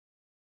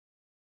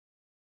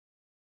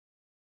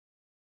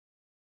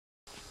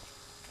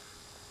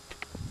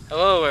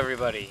Hello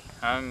everybody,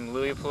 I'm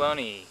Louis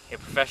Poloni, a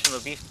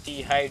professional beef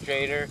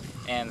dehydrator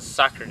and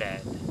soccer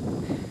dad.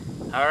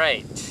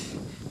 Alright,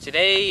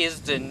 today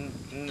is the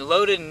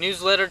Loaded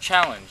Newsletter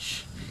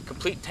Challenge.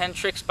 Complete 10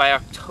 tricks by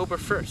October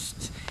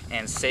 1st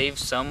and save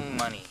some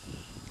money.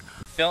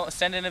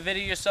 Send in a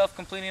video yourself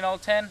completing all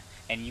 10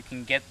 and you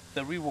can get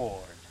the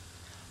reward.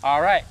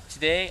 Alright,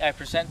 today I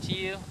present to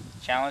you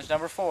challenge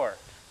number 4.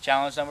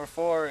 Challenge number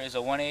 4 is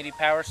a 180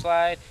 power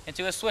slide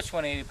into a switch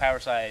 180 power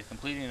slide,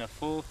 completing a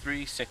full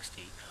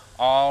 360.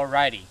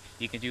 Alrighty,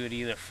 you can do it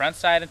either front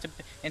side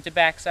into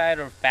back side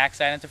or back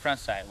side into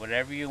front side,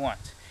 whatever you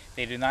want.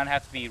 They do not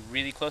have to be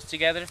really close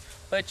together,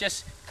 but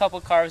just a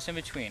couple carves in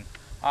between.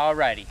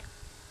 Alrighty.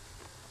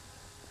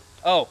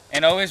 Oh,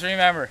 and always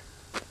remember,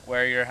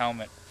 wear your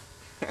helmet.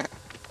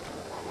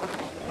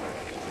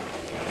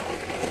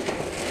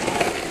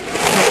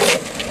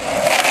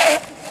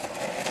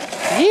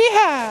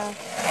 Yeehaw!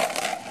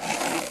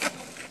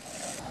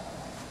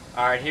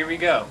 Alright, here we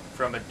go.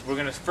 We're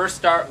going to first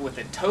start with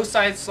a toe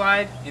side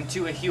slide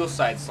into a heel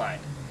side slide.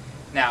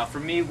 Now, for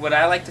me, what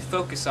I like to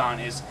focus on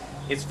is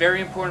it's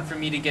very important for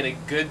me to get a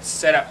good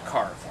setup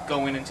carve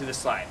going into the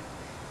slide.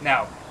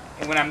 Now,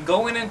 when I'm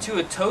going into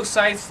a toe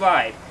side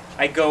slide,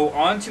 I go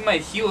onto my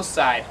heel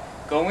side,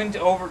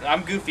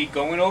 I'm goofy,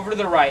 going over to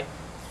the right,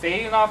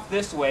 fading off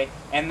this way,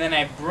 and then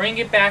I bring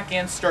it back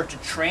in, start to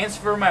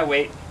transfer my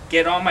weight,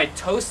 get on my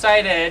toe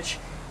side edge,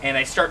 and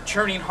I start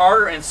turning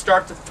harder and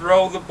start to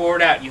throw the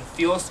board out. You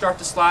feel it start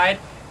to slide,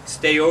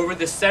 stay over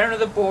the center of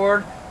the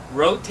board,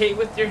 rotate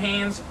with your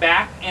hands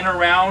back and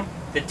around,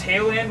 the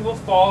tail end will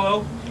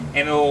follow,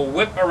 and it will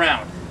whip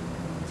around.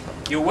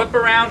 You'll whip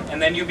around and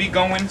then you'll be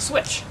going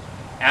switch.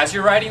 As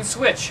you're riding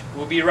switch,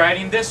 we'll be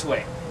riding this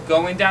way,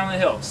 going down the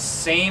hill.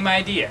 Same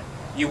idea.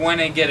 You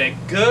want to get a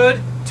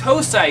good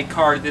toe side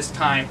card this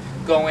time,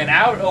 going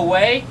out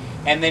away,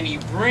 and then you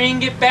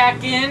bring it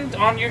back in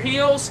on your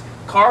heels,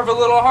 carve a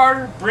little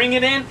harder, bring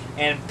it in,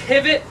 and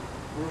pivot,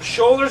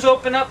 shoulders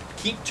open up,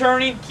 keep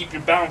turning, keep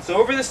your balance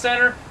over the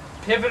center,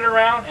 pivot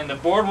around, and the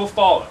board will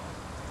follow.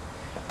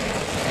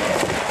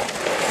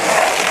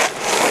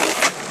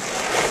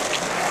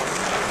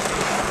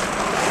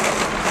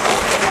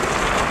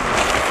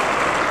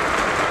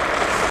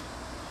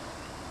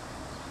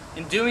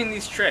 In doing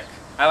these tricks,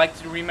 I like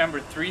to remember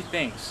 3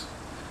 things.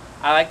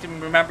 I like to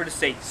remember to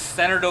stay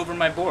centered over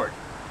my board.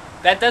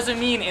 That doesn't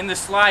mean in the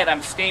slide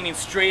I'm standing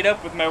straight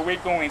up with my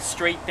weight going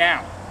straight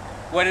down.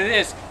 What it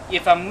is,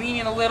 if I'm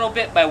leaning a little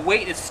bit, my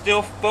weight is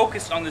still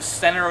focused on the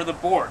center of the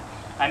board.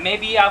 I may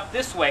be out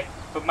this way,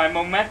 but my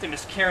momentum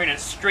is carrying it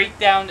straight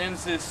down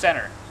into the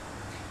center.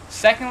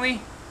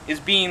 Secondly, is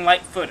being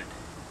light-footed.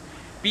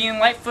 Being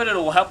light-footed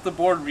will help the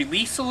board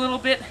release a little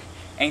bit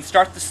and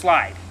start to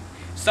slide.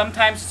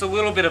 Sometimes it's a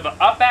little bit of an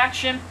up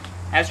action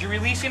as you're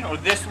releasing, or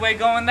this way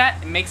going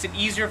that. It makes it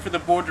easier for the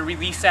board to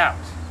release out.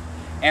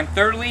 And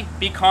thirdly,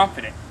 be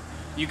confident.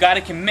 You got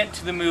to commit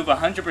to the move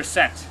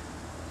 100%.